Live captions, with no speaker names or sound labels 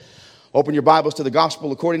Open your Bibles to the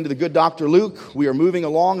Gospel according to the good Dr. Luke. We are moving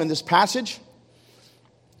along in this passage.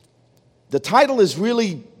 The title is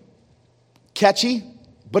really catchy,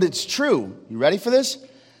 but it's true. You ready for this?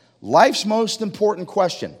 Life's most important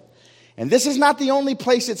question. And this is not the only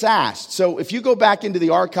place it's asked. So if you go back into the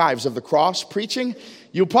archives of the cross preaching,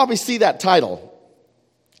 you'll probably see that title.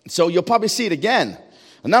 So you'll probably see it again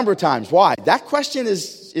a number of times. Why? That question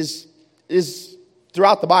is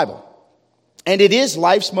throughout the Bible. And it is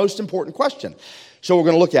life's most important question. So we're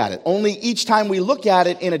going to look at it. Only each time we look at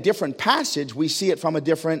it in a different passage, we see it from a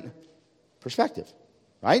different perspective.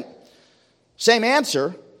 Right? Same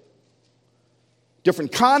answer,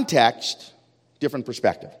 different context, different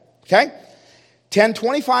perspective. Okay?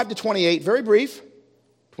 10:25 to 28, very brief.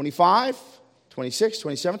 25, 26,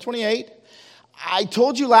 27, 28. I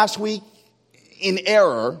told you last week in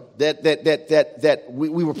error that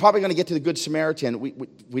we were probably going to get to the Good Samaritan.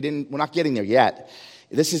 We're not getting there yet.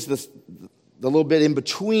 This is the little bit in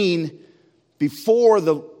between before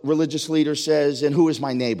the religious leader says, and who is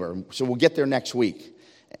my neighbor? So we'll get there next week.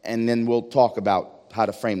 And then we'll talk about how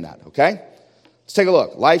to frame that, okay? Let's take a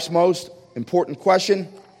look. Life's most important question.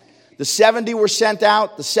 The 70 were sent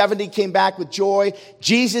out. The 70 came back with joy.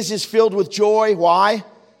 Jesus is filled with joy. Why?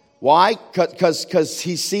 Why? Because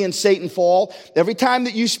he's seeing Satan fall. Every time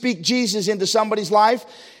that you speak Jesus into somebody's life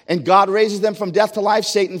and God raises them from death to life,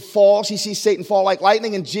 Satan falls. He sees Satan fall like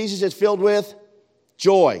lightning, and Jesus is filled with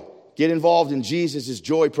joy. Get involved in Jesus'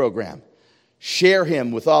 joy program. Share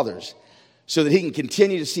him with others so that he can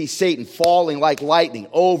continue to see Satan falling like lightning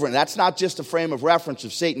over. And that's not just a frame of reference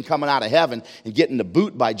of Satan coming out of heaven and getting the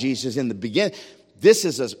boot by Jesus in the beginning. This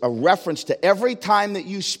is a reference to every time that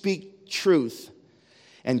you speak truth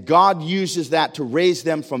and God uses that to raise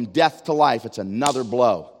them from death to life. It's another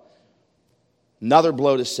blow. Another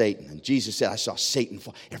blow to Satan. And Jesus said, I saw Satan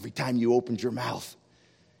fall. Every time you opened your mouth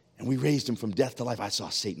and we raised him from death to life, I saw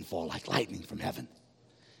Satan fall like lightning from heaven.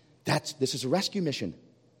 This is a rescue mission.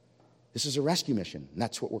 This is a rescue mission. And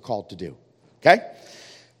that's what we're called to do. Okay?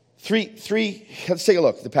 Three. Let's take a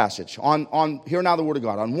look at the passage. Hear now the word of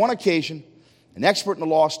God. On one occasion, an expert in the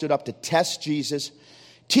law stood up to test Jesus.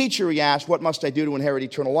 Teacher, he asked, what must I do to inherit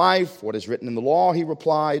eternal life? What is written in the law? He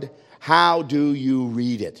replied, how do you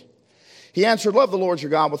read it? He answered, love the Lord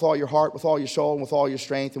your God with all your heart, with all your soul, and with all your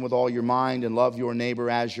strength, and with all your mind, and love your neighbor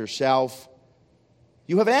as yourself.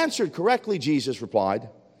 You have answered correctly, Jesus replied.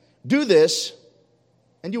 Do this,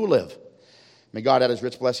 and you will live. May God add his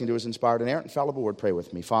rich blessing to his inspired, inerrant, infallible word. Pray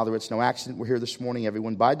with me. Father, it's no accident we're here this morning,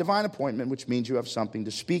 everyone, by divine appointment, which means you have something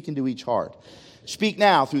to speak into each heart. Speak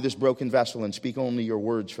now through this broken vessel and speak only your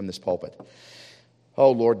words from this pulpit. Oh,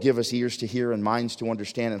 Lord, give us ears to hear and minds to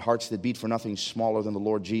understand and hearts that beat for nothing smaller than the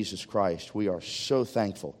Lord Jesus Christ. We are so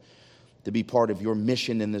thankful to be part of your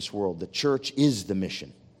mission in this world. The church is the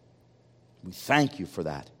mission. We thank you for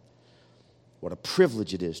that. What a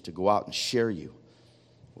privilege it is to go out and share you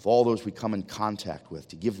with all those we come in contact with,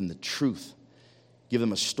 to give them the truth, give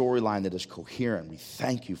them a storyline that is coherent. We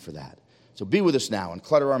thank you for that. So be with us now and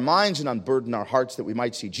clutter our minds and unburden our hearts that we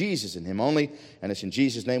might see Jesus in him only. And it's in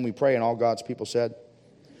Jesus' name we pray, and all God's people said.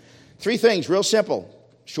 3 things, real simple.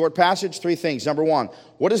 Short passage, 3 things. Number 1,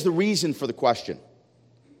 what is the reason for the question?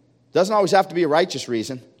 Doesn't always have to be a righteous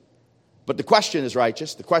reason, but the question is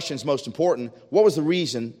righteous. The question is most important. What was the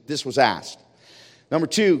reason this was asked? Number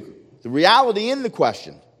 2, the reality in the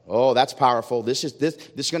question. Oh, that's powerful. This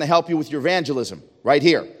is going to help you with your evangelism right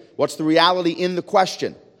here. What's the reality in the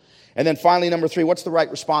question? And then finally, number 3, what's the right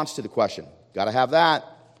response to the question? Got to have that.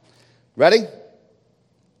 Ready?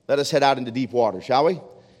 Let us head out into deep water, shall we?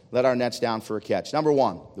 Let our nets down for a catch. Number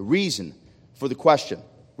 1, the reason for the question.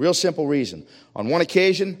 Real simple reason. On one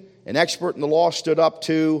occasion, an expert in the law stood up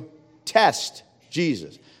to test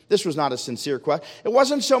Jesus. This was not a sincere question. It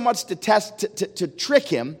wasn't so much to test, to trick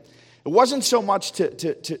him. It wasn't so much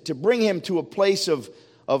to bring him to a place of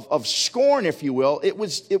scorn, if you will. It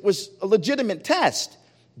was a legitimate test.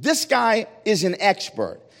 This guy is an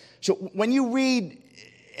expert. So when you read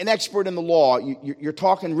an expert in the law, you're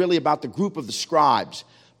talking really about the group of the scribes.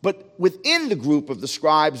 But within the group of the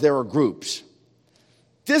scribes, there are groups.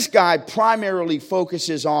 This guy primarily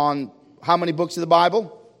focuses on how many books of the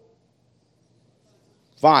Bible?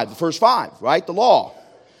 5. The first 5, right? The law.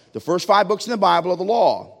 The first 5 books in the Bible are the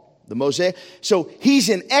law. The Mosaic. So he's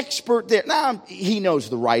an expert there. Now, he knows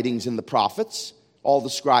the writings and the prophets. All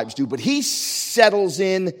the scribes do. But he settles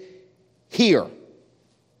in here.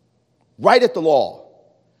 Right at the law.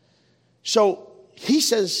 So he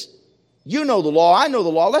says, you know the law, I know the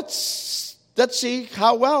law. Let's see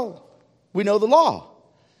how well we know the law.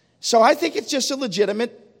 So I think it's just a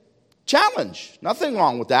legitimate challenge. Nothing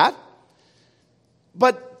wrong with that.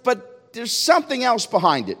 But there's something else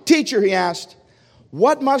behind it. Teacher, he asked,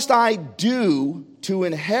 what must I do to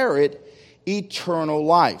inherit eternal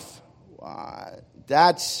life?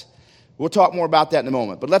 We'll talk more about that in a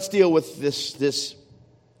moment. But let's deal with this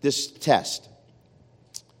test.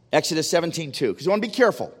 Exodus 17:2, because you want to be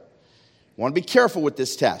careful. You want to be careful with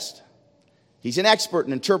this test. He's an expert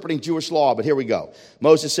in interpreting Jewish law, but here we go.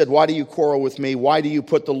 Moses said, why do you quarrel with me? Why do you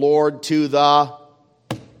put the Lord to the...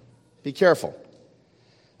 Be careful.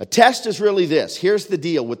 A test is really this. Here's the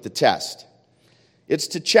deal with the test. It's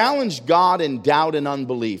to challenge God in doubt and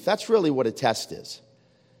unbelief. That's really what a test is.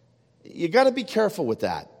 You got to be careful with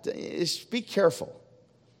that. Just be careful.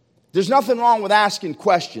 There's nothing wrong with asking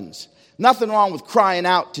questions. Nothing wrong with crying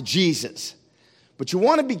out to Jesus. But you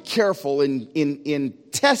want to be careful in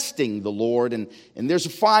testing the Lord. And there's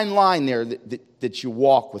a fine line there that you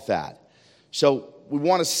walk with that. So we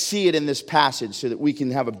want to see it in this passage so that we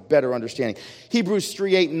can have a better understanding. Hebrews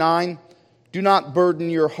 3:8-9. Do not harden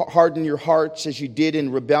your hearts as you did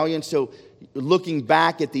in rebellion. So looking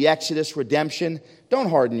back at the Exodus redemption, don't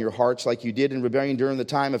harden your hearts like you did in rebellion during the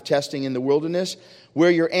time of testing in the wilderness,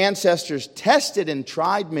 where your ancestors tested and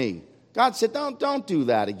tried me. God said, don't do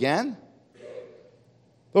that again.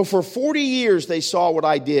 Though for 40 years they saw what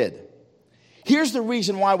I did. Here's the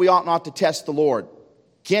reason why we ought not to test the Lord.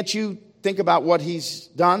 Can't you think about what he's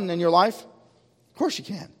done in your life? Of course you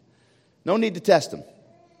can. No need to test him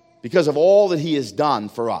because of all that he has done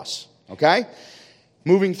for us. Okay?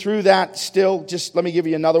 Moving through that still, just let me give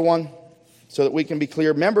you another one so that we can be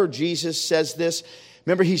clear. Remember, Jesus says this.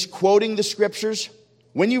 Remember, he's quoting the scriptures.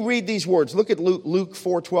 When you read these words, look at Luke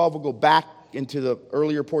 4:12. We'll go back into the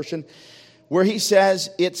earlier portion where he says,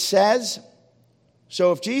 it says.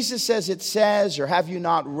 So if Jesus says it says, or have you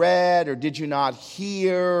not read, or did you not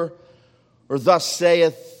hear, or thus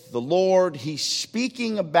saith the Lord, he's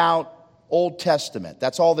speaking about Old Testament.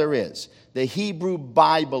 That's all there is. The Hebrew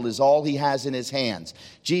Bible is all he has in his hands.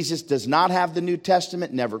 Jesus does not have the New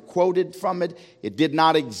Testament, never quoted from it. It did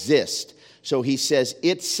not exist. So he says,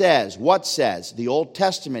 it says. What says? The Old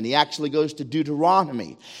Testament. He actually goes to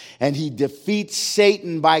Deuteronomy. And he defeats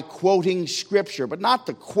Satan by quoting Scripture. But not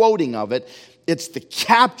the quoting of it. It's the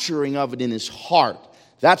capturing of it in his heart.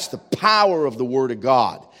 That's the power of the Word of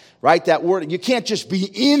God. Right? That word, you can't just be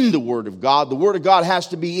in the Word of God. The Word of God has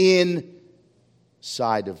to be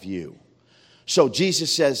inside of you. So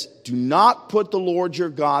Jesus says, do not put the Lord your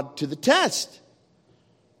God to the test.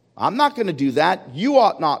 I'm not going to do that. You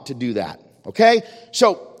ought not to do that. Okay?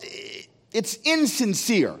 So it's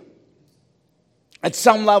insincere. At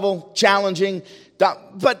some level, challenging.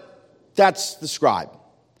 But that's the scribe.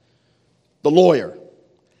 The lawyer.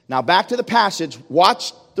 Now back to the passage.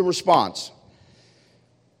 Watch the response.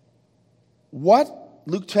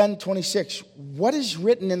 Luke 10:26, what is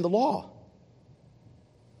written in the law?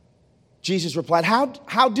 Jesus replied,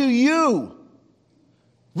 how do you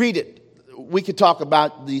read it? We could talk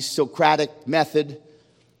about the Socratic method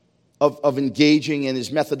of engaging and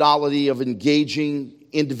his methodology of engaging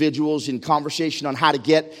individuals in conversation on how to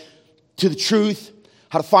get to the truth,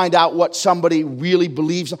 how to find out what somebody really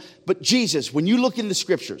believes. But Jesus, when you look in the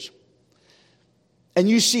scriptures, and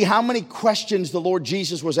you see how many questions the Lord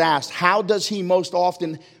Jesus was asked, how does he most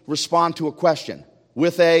often respond to a question?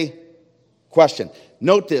 With a question.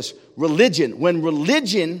 Note this, religion. When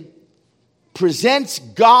religion presents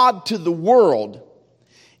God to the world,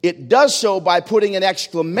 it does so by putting an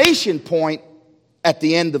exclamation point at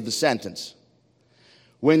the end of the sentence.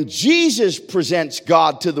 When Jesus presents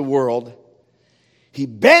God to the world, he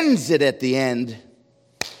bends it at the end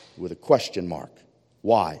with a question mark.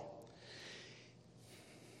 Why?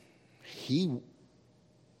 He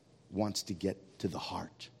wants to get to the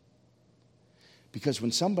heart. Because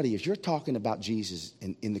when if you're talking about Jesus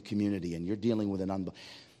in the community and you're dealing with an unbeliever,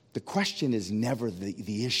 the question is never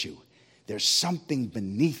the issue. There's something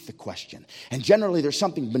beneath the question. And generally there's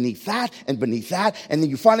something beneath that. And then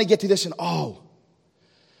you finally get to this and oh,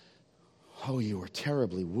 you were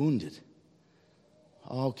terribly wounded.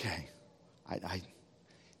 Okay.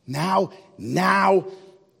 Now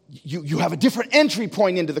you have a different entry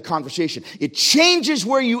point into the conversation. It changes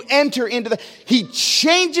where you enter into he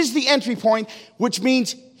changes the entry point, which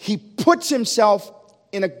means he puts himself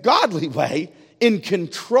in a godly way in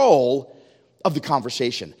control of the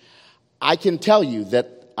conversation. I can tell you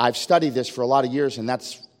that I've studied this for a lot of years, and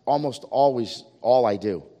that's almost always all I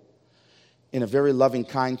do. In a very loving,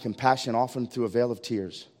 kind, compassion, often through a veil of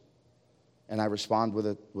tears. And I respond with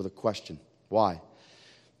a question. Why?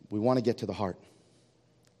 We want to get to the heart.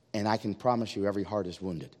 And I can promise you every heart is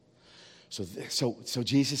wounded. So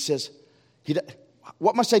Jesus says,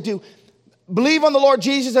 what must I do? Believe on the Lord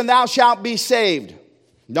Jesus and thou shalt be saved.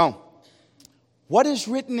 No. what is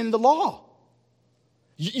written in the law?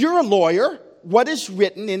 You're a lawyer. What is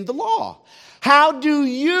written in the law? How do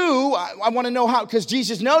you, I want to know how, because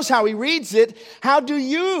Jesus knows how he reads it. How do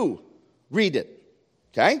you read it?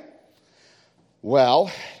 Okay?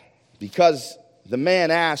 Well, because the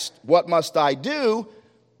man asked, what must I do?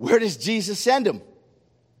 Where does Jesus send him?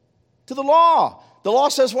 To the law. The law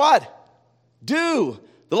says what? Do.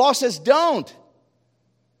 The law says don't.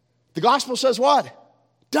 The gospel says what?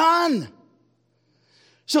 Done.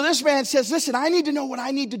 So this man says, listen, I need to know what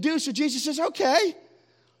I need to do. So Jesus says, okay,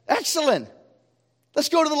 excellent. Let's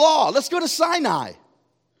go to the law. Let's go to Sinai.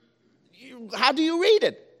 How do you read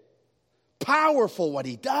it? Powerful what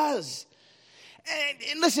he does.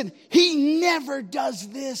 And listen, he never does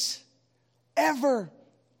this ever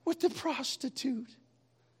with the prostitute,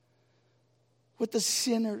 with the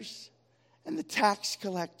sinners and the tax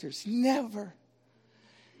collectors. Never.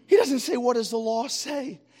 He doesn't say, what does the law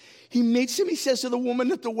say? He meets him. He says to the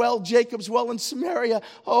woman at the well, Jacob's well in Samaria,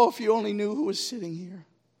 oh, if you only knew who was sitting here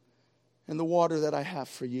and the water that I have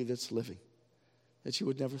for you that's living, that you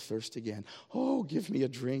would never thirst again. Oh, give me a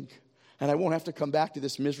drink, and I won't have to come back to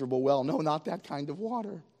this miserable well. No, not that kind of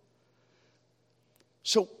water.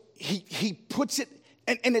 So he puts it,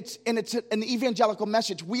 and it's an evangelical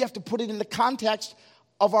message. We have to put it in the context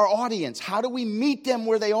of our audience. How do we meet them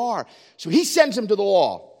where they are? So he sends them to the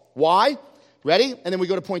law. Why? Ready? And then we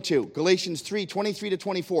go to point 2. Galatians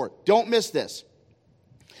 3:23-24. Don't miss this.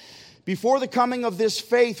 Before the coming of this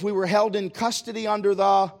faith, we were held in custody under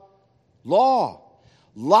the law.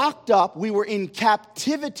 Locked up, we were in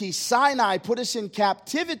captivity. Sinai put us in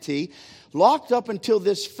captivity, locked up until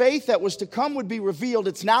this faith that was to come would be revealed.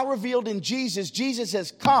 It's now revealed in Jesus. Jesus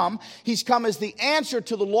has come. He's come as the answer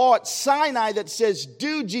to the law at Sinai that says,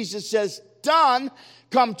 do. Jesus says, done.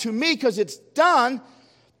 Come to me because it's done.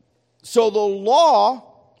 So the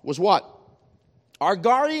law was what? Our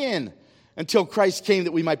guardian until Christ came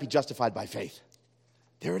that we might be justified by faith.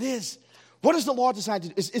 There it is. What is the law designed to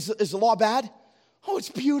do? Is the law bad? Oh, it's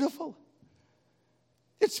beautiful.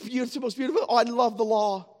 It's beautiful. It's the most beautiful. Oh, I love the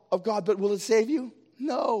law of God, but will it save you?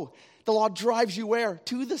 No. The law drives you where?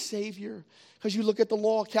 To the Savior. Because you look at the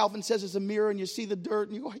law, Calvin says it's a mirror, and you see the dirt,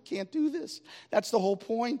 and you go, I can't do this. That's the whole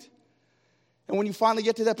point. And when you finally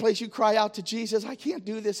get to that place, you cry out to Jesus, I can't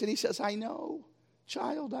do this. And he says, I know,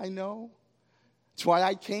 child, I know. That's why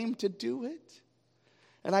I came to do it.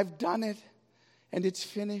 And I've done it. And it's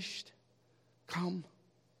finished. Come.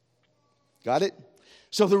 Got it?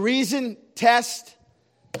 So the reason test,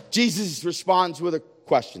 Jesus responds with a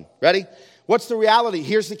question. Ready? What's the reality?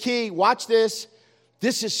 Here's the key. Watch this.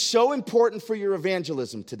 This is so important for your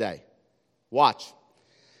evangelism today. Watch.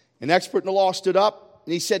 An expert in the law stood up.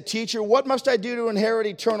 And he said, teacher, what must I do to inherit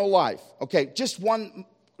eternal life? Okay, just one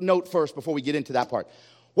note first before we get into that part.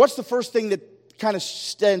 What's the first thing that kind of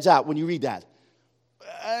stands out when you read that?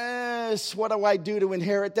 What do I do to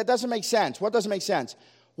inherit? That doesn't make sense. What doesn't make sense?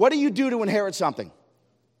 What do you do to inherit something?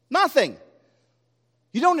 Nothing.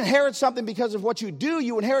 You don't inherit something because of what you do.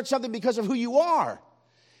 You inherit something because of who you are.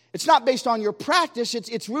 It's not based on your practice.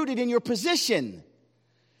 It's rooted in your position.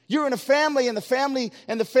 You're in a family, and the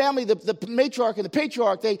matriarch and the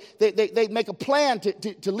patriarch, they make a plan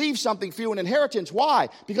to leave something for you, an inheritance. Why?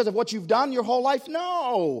 Because of what you've done your whole life?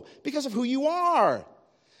 No, because of who you are.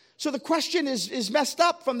 So the question is messed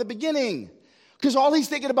up from the beginning. Because all he's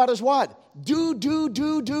thinking about is what? Do.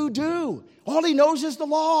 All he knows is the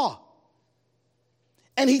law.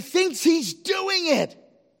 And he thinks he's doing it.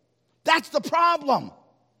 That's the problem.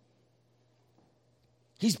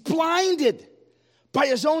 He's blinded by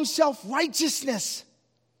his own self-righteousness.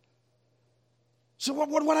 So what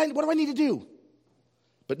do I need to do?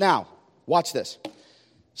 But now, watch this.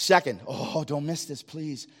 Second, don't miss this,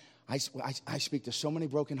 please. I speak to so many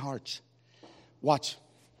broken hearts. Watch.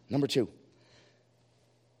 Number 2.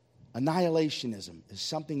 Annihilationism is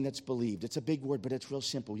something that's believed. It's a big word, but it's real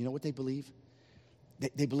simple. You know what they believe?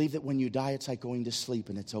 They believe that when you die, it's like going to sleep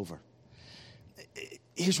and it's over.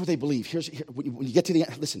 Here's what they believe. When you get to the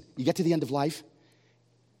end, listen, you get to the end of life,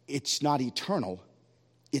 it's not eternal,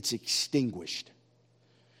 it's extinguished.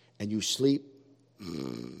 And you sleep,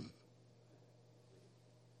 and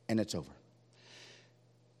it's over.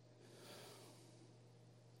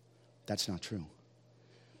 That's not true.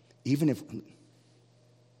 Even if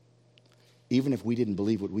we didn't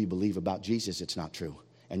believe what we believe about Jesus, it's not true.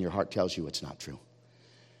 And your heart tells you it's not true.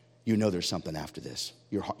 You know there's something after this.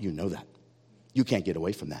 You know that. You can't get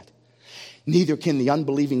away from that. Neither can the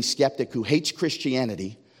unbelieving skeptic who hates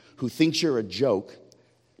Christianity, who thinks you're a joke,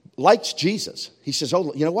 likes Jesus. He says,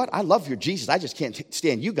 oh, you know what? I love your Jesus. I just can't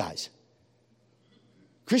stand you guys.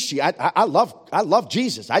 I love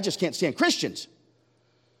Jesus. I just can't stand Christians.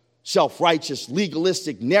 self-righteous,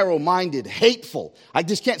 legalistic, narrow-minded, hateful. I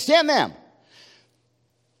just can't stand them.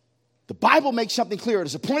 The Bible makes something clear. It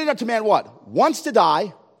is appointed unto man what? Once to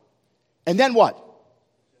die, and then what?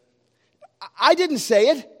 I didn't say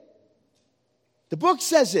it. The book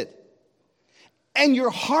says it. And your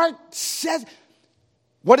heart says,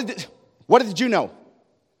 what did you know?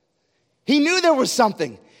 He knew there was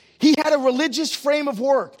something. He had a religious frame of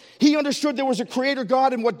work. He understood there was a creator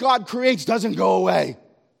God, and what God creates doesn't go away.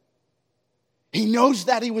 He knows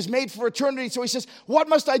that he was made for eternity, so he says, what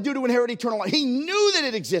must I do to inherit eternal life? He knew that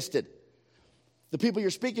it existed. The people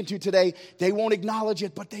you're speaking to today, they won't acknowledge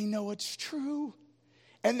it, but they know it's true.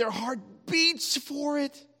 And their heart beats for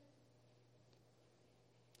it.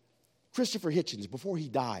 Christopher Hitchens, before he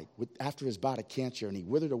died, after his bout of cancer, and he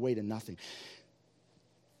withered away to nothing,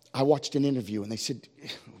 I watched an interview, and they said,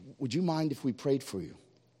 would you mind if we prayed for you?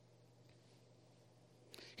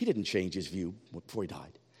 He didn't change his view before he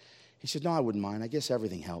died. He said, no, I wouldn't mind. I guess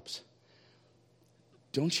everything helps.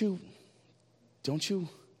 Don't you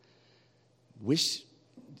wish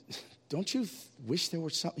there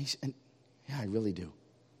was something? And yeah, I really do.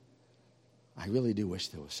 I really do wish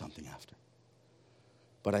there was something after.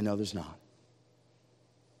 But I know there's not.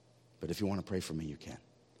 But if you want to pray for me, you can.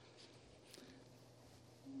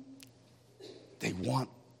 They want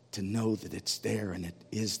to know that it's there, and it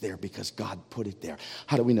is there because God put it there.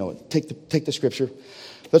 How do we know it? Take the scripture.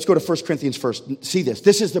 Let's go to 1 Corinthians first. See this.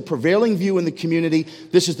 This is the prevailing view in the community.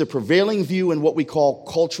 This is the prevailing view in what we call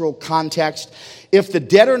cultural context. If the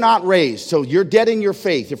dead are not raised, so you're dead in your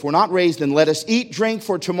faith. If we're not raised, then let us eat, drink,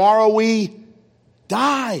 for tomorrow we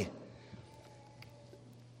die.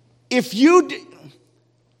 If you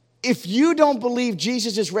don't believe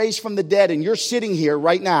Jesus is raised from the dead and you're sitting here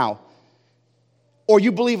right now, or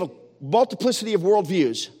you believe a multiplicity of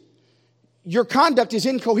worldviews, your conduct is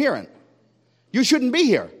incoherent. You shouldn't be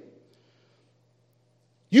here.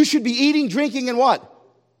 You should be eating, drinking, and what?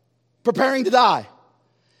 Preparing to die.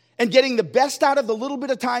 And getting the best out of the little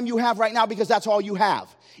bit of time you have right now because that's all you have.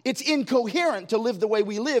 It's incoherent to live the way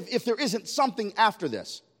we live if there isn't something after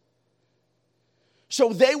this.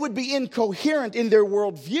 So they would be incoherent in their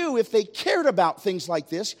worldview if they cared about things like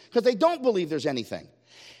this because they don't believe there's anything.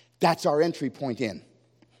 That's our entry point in.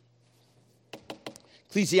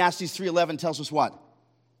 Ecclesiastes 3:11 tells us what?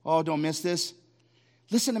 Oh, don't miss this.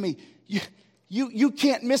 Listen to me. You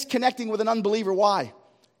can't miss connecting with an unbeliever. Why?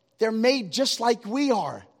 They're made just like we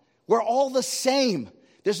are. We're all the same.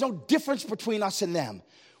 There's no difference between us and them.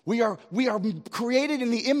 We are created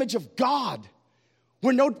in the image of God.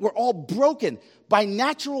 We're all broken. By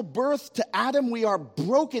natural birth to Adam, we are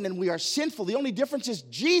broken and we are sinful. The only difference is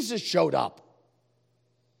Jesus showed up.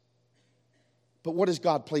 But what has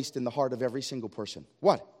God placed in the heart of every single person?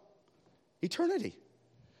 What? Eternity.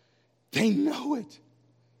 They know it.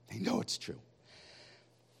 They know it's true.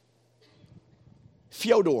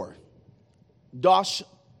 Fyodor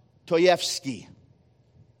Dostoevsky,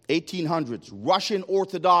 1800s, Russian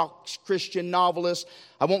Orthodox Christian novelist.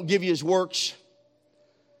 I won't give you his works.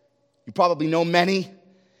 You probably know many.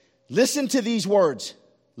 Listen to these words.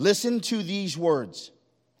 Listen to these words.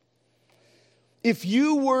 If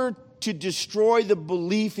you were to destroy the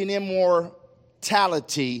belief in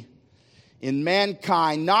immortality in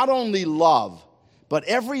mankind, not only love, but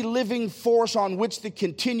every living force on which the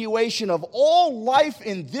continuation of all life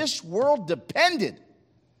in this world depended,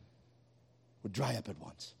 would dry up at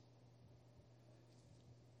once.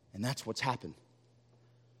 And that's what's happened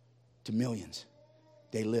to millions.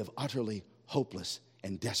 They live utterly hopeless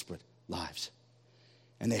and desperate lives.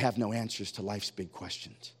 And they have no answers to life's big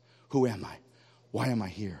questions. Who am I? Why am I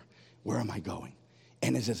here? Where am I going?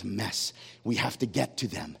 And it is a mess. We have to get to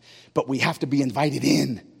them. But we have to be invited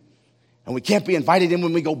in. And we can't be invited in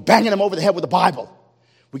when we go banging them over the head with the Bible.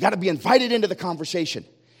 We got to be invited into the conversation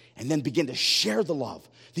and then begin to share the love.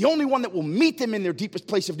 The only one that will meet them in their deepest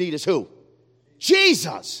place of need is who?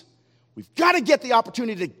 Jesus. We've got to get the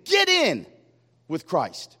opportunity to get in with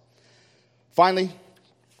Christ. Finally,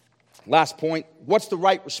 last point. What's the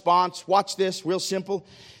right response? Watch this, real simple.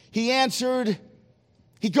 He answered,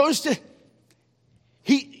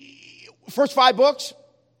 first 5 books,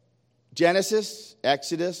 Genesis,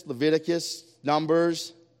 Exodus, Leviticus,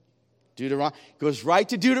 Numbers, Deuteronomy. Goes right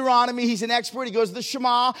to Deuteronomy. He's an expert. He goes to the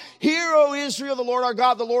Shema. Hear, O Israel, the Lord our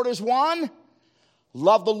God, the Lord is one.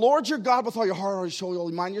 Love the Lord your God with all your heart, all your soul, all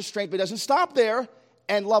your mind, your strength. But it doesn't stop there.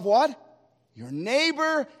 And love what? Your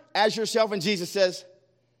neighbor as yourself. And Jesus says,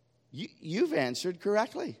 you've answered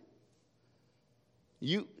correctly.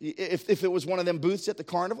 If it was one of them booths at the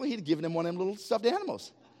carnival, he'd have given him one of them little stuffed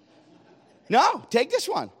animals. No, take this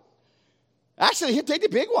one. Actually, he'd take the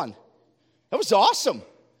big one. That was awesome.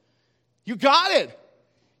 You got it.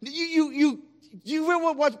 Do you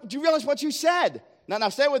realize what you said? Now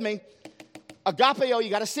say it with me. Agapeo, you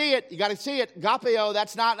got to see it. You got to see it. Agapeo,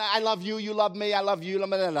 that's not, I love you, you love me, I love you. La,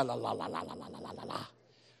 la, la, la, la, la, la, la, la.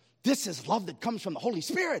 This is love that comes from the Holy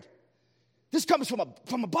Spirit. This comes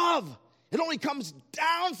from above. It only comes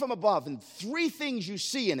down from above. And three things you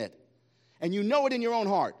see in it. And you know it in your own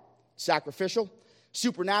heart. Sacrificial,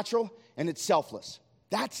 supernatural, and it's selfless.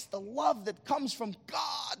 That's the love that comes from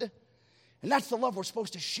God. And that's the love we're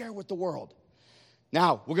supposed to share with the world.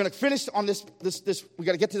 Now, we're going to finish on this. We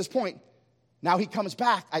got to get to this point. Now he comes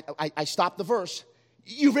back. I stopped the verse.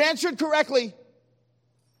 You've answered correctly.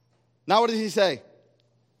 Now what does he say?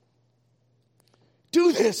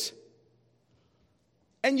 Do this,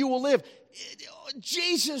 and you will live.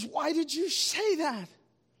 Jesus, why did you say that?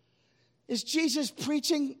 Is Jesus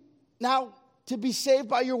preaching now to be saved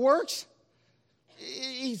by your works?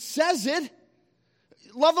 He says it.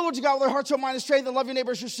 Love the Lord your God with your heart, soul, mind, and strength, and love your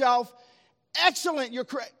neighbor as yourself. Excellent, you're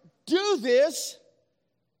correct. Do this,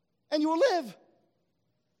 and you will live.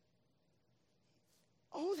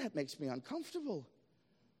 Oh, that makes me uncomfortable.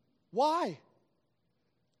 Why?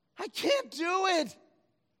 I can't do it.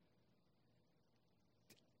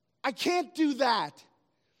 I can't do that.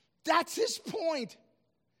 That's his point.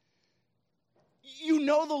 You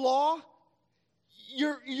know the law.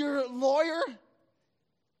 You're a lawyer.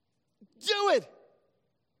 Do it.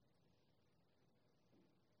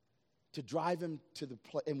 To drive him to the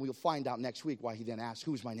place, and we'll find out next week why he then asks,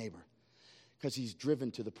 who's my neighbor? Because he's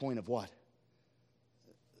driven to the point of what?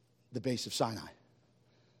 The base of Sinai.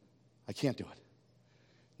 I can't do it.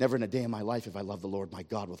 Never in a day in my life have I loved the Lord my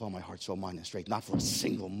God with all my heart, soul, mind, and strength. Not for a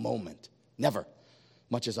single moment. Never.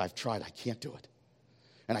 Much as I've tried, I can't do it.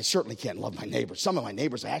 And I certainly can't love my neighbors. Some of my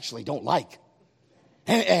neighbors I actually don't like.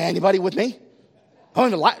 Anybody with me?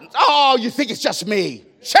 Oh, you think it's just me.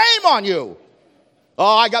 Shame on you.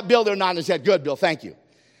 Oh, I got Bill there nodding his head. Good, Bill, thank you.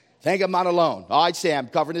 Thank I'm not alone. All right, Sam,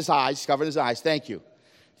 covering his eyes. Thank you.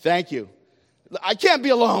 Thank you. I can't be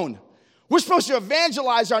alone. We're supposed to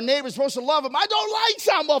evangelize our neighbors, supposed to love them. I don't like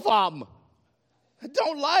some of them. I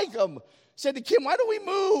don't like them. I said to Kim, why don't we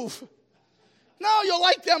move? No, you'll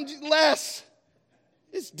like them less.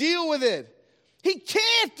 Just deal with it. He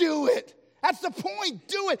can't do it. That's the point.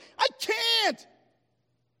 Do it. I can't.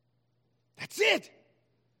 That's it.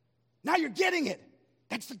 Now you're getting it.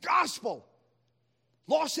 That's the gospel.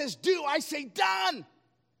 Law says do. I say done.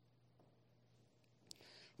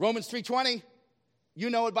 Romans 3:20. You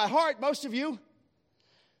know it by heart, most of you.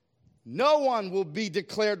 No one will be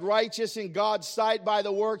declared righteous in God's sight by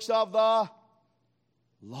the works of the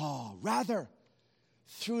law. Rather,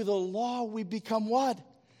 through the law we become what?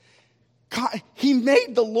 He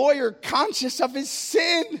made the lawyer conscious of his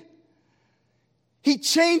sin. He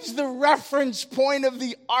changed the reference point of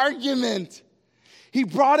the argument. He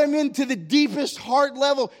brought him into the deepest heart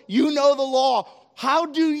level. You know the law. How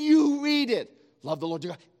do you read it? Love the Lord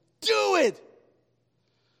your God. Do it.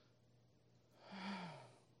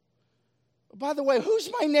 By the way, who's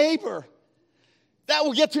my neighbor? That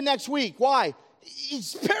we'll get to next week. Why?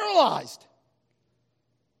 He's paralyzed.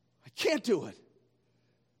 I can't do it.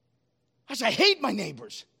 I hate my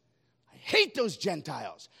neighbors. I hate those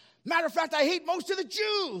Gentiles. Matter of fact, I hate most of the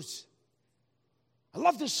Jews. I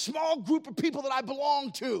love this small group of people that I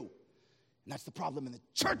belong to. And that's the problem in the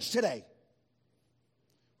church today.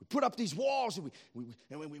 We put up these walls and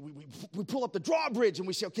we pull up the drawbridge and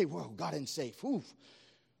we say, okay, whoa, God ain't safe. Ooh,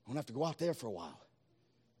 I don't have to go out there for a while.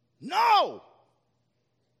 No!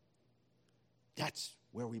 That's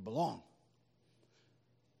where we belong.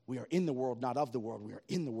 We are in the world, not of the world. We are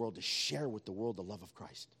in the world to share with the world the love of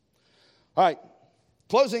Christ. All right,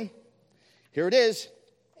 closing. Here it is.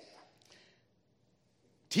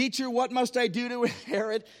 Teacher, what must I do to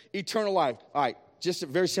inherit eternal life? All right, just a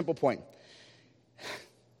very simple point.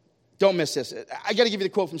 Don't miss this. I got to give you the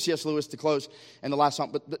quote from C.S. Lewis to close and the last song.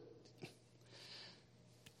 But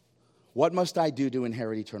what must I do to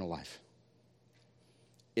inherit eternal life?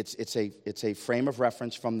 It's a frame of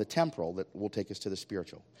reference from the temporal that will take us to the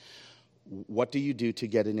spiritual. What do you do to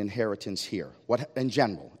get an inheritance here? What in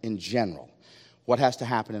general, what has to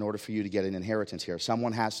happen in order for you to get an inheritance here?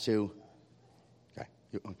 Someone has to.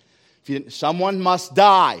 Okay, someone must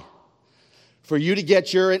die for you to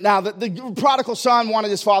get your. Now the prodigal son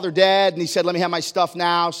wanted his father dead, and he said, "Let me have my stuff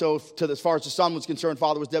now." So, as far as the son was concerned,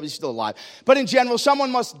 father was dead; he's still alive. But in general,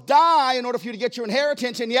 someone must die in order for you to get your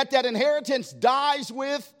inheritance, and yet that inheritance dies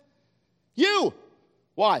with you.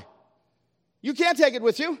 Why? You can't take it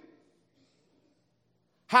with you.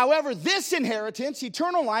 However, this inheritance,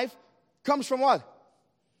 eternal life, comes from what?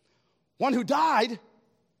 One who died.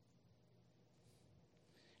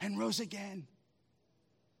 and rose again.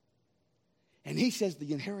 And he says,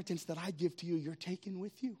 the inheritance that I give to you, you're taking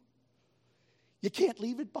with you. You can't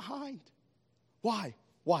leave it behind. Why?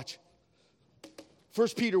 Watch. 1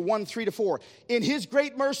 Peter 1, 3-4. In his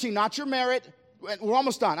great mercy, not your merit. We're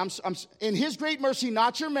almost done. In his great mercy,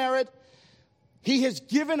 not your merit. He has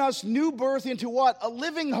given us new birth into what? A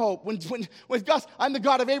living hope. When God, I'm the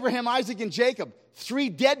God of Abraham, Isaac, and Jacob. 3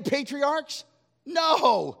 dead patriarchs?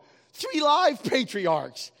 No. 3 live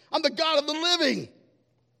patriarchs. I'm the God of the living.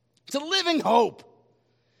 It's a living hope.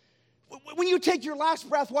 When you take your last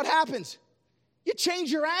breath, what happens? You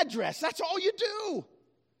change your address. That's all you do.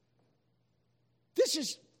 This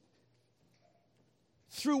is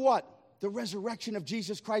through what? The resurrection of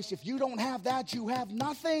Jesus Christ. If you don't have that, you have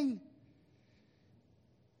nothing.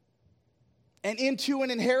 And into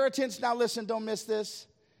an inheritance. Now listen, don't miss this.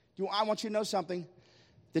 I want you to know something.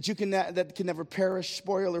 That can never perish,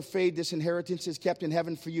 spoil, or fade. This inheritance is kept in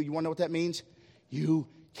heaven for you. You want to know what that means? You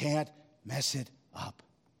can't mess it up.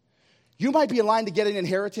 You might be in line to get an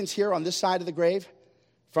inheritance here on this side of the grave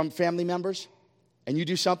from family members, and you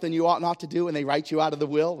do something you ought not to do, and they write you out of the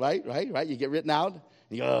will, right? You get written out, and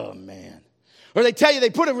you go, oh, man. Or they tell you,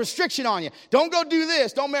 they put a restriction on you. Don't go do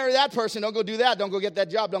this. Don't marry that person. Don't go do that. Don't go get that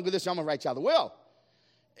job. Don't go this. I'm going to write you out of the will.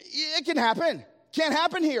 It can happen. Can't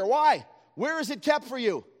happen here. Why? Where is it kept for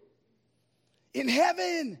you? In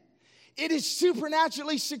heaven. It is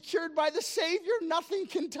supernaturally secured by the Savior. Nothing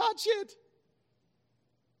can touch it.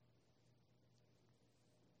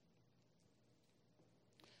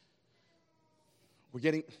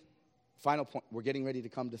 Final point, we're getting ready to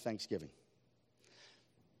come to Thanksgiving.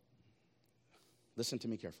 Listen to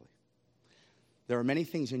me carefully. There are many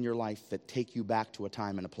things in your life that take you back to a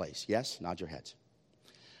time and a place. Yes? Nod your heads.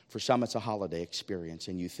 For some, it's a holiday experience,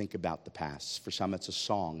 and you think about the past. For some, it's a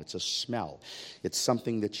song. It's a smell. It's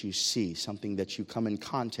something that you see, something that you come in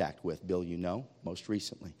contact with. Bill, you know, most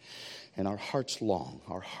recently. And our hearts long.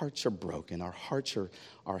 Our hearts are broken. Our hearts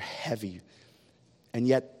are heavy. And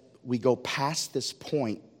yet, we go past this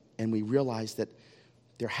point, and we realize that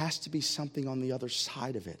there has to be something on the other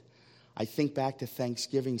side of it. I think back to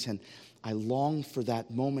Thanksgivings, and I long for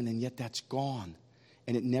that moment, and yet that's gone.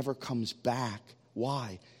 And it never comes back.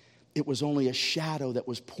 Why? It was only a shadow that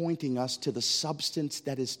was pointing us to the substance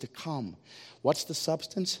that is to come. What's the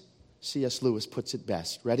substance? C.S. Lewis puts it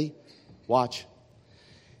best. Ready? Watch.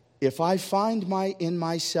 If I find in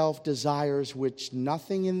myself desires which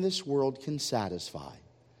nothing in this world can satisfy,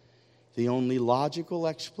 the only logical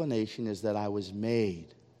explanation is that I was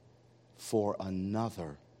made for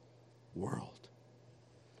another world.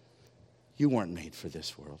 You weren't made for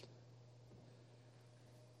this world.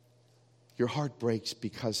 Your heart breaks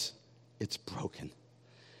because it's broken.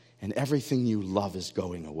 And everything you love is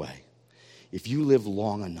going away. If you live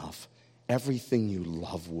long enough, everything you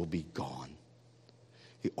love will be gone.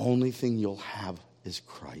 The only thing you'll have is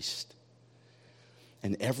Christ.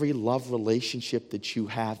 And every love relationship that you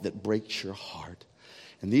have that breaks your heart.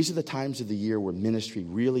 And these are the times of the year where ministry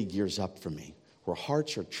really gears up for me, where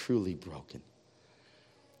hearts are truly broken.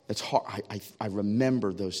 It's hard. I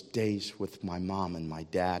remember those days with my mom and my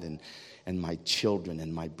dad and my children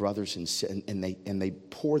and my brothers and they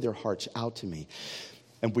pour their hearts out to me.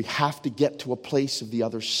 And we have to get to a place of the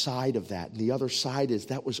other side of that. And the other side is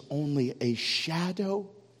that was only a shadow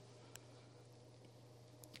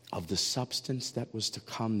of the substance that was to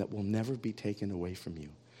come that will never be taken away from you.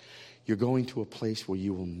 You're going to a place where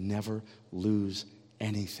you will never lose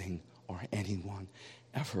anything or anyone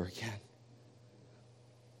ever again.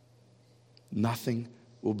 Nothing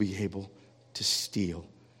will be able to steal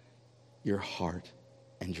your heart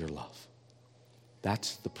and your love.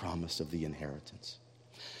 That's the promise of the inheritance.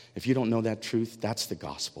 If you don't know that truth, that's the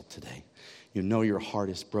gospel today. You know your heart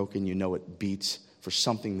is broken. You know it beats for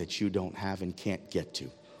something that you don't have and can't get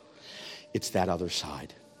to. It's that other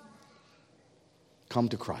side. Come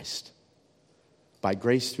to Christ. By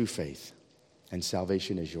grace through faith. And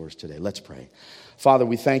salvation is yours today. Let's pray. Father,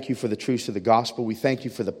 we thank you for the truths of the gospel. We thank you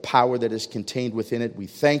for the power that is contained within it. We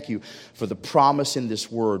thank you for the promise in this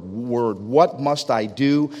word. What must I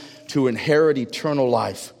do to inherit eternal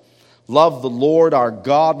life? Love the Lord our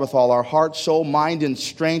God with all our heart, soul, mind, and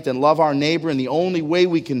strength, and love our neighbor. And the only way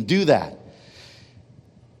we can do that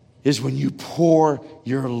is when you pour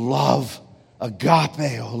your love,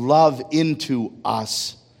 agapeo, love into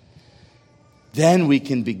us. Then we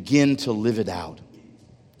can begin to live it out.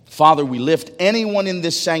 Father, we lift anyone in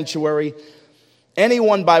this sanctuary,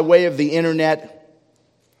 anyone by way of the internet,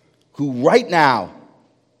 who right now,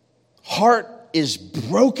 heart is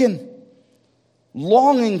broken,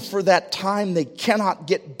 longing for that time they cannot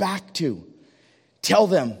get back to. Tell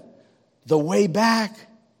them the way back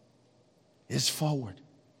is forward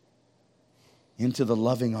into the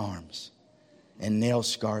loving arms and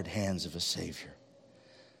nail-scarred hands of a Savior.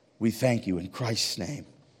 We thank you in Christ's name.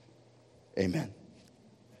 Amen.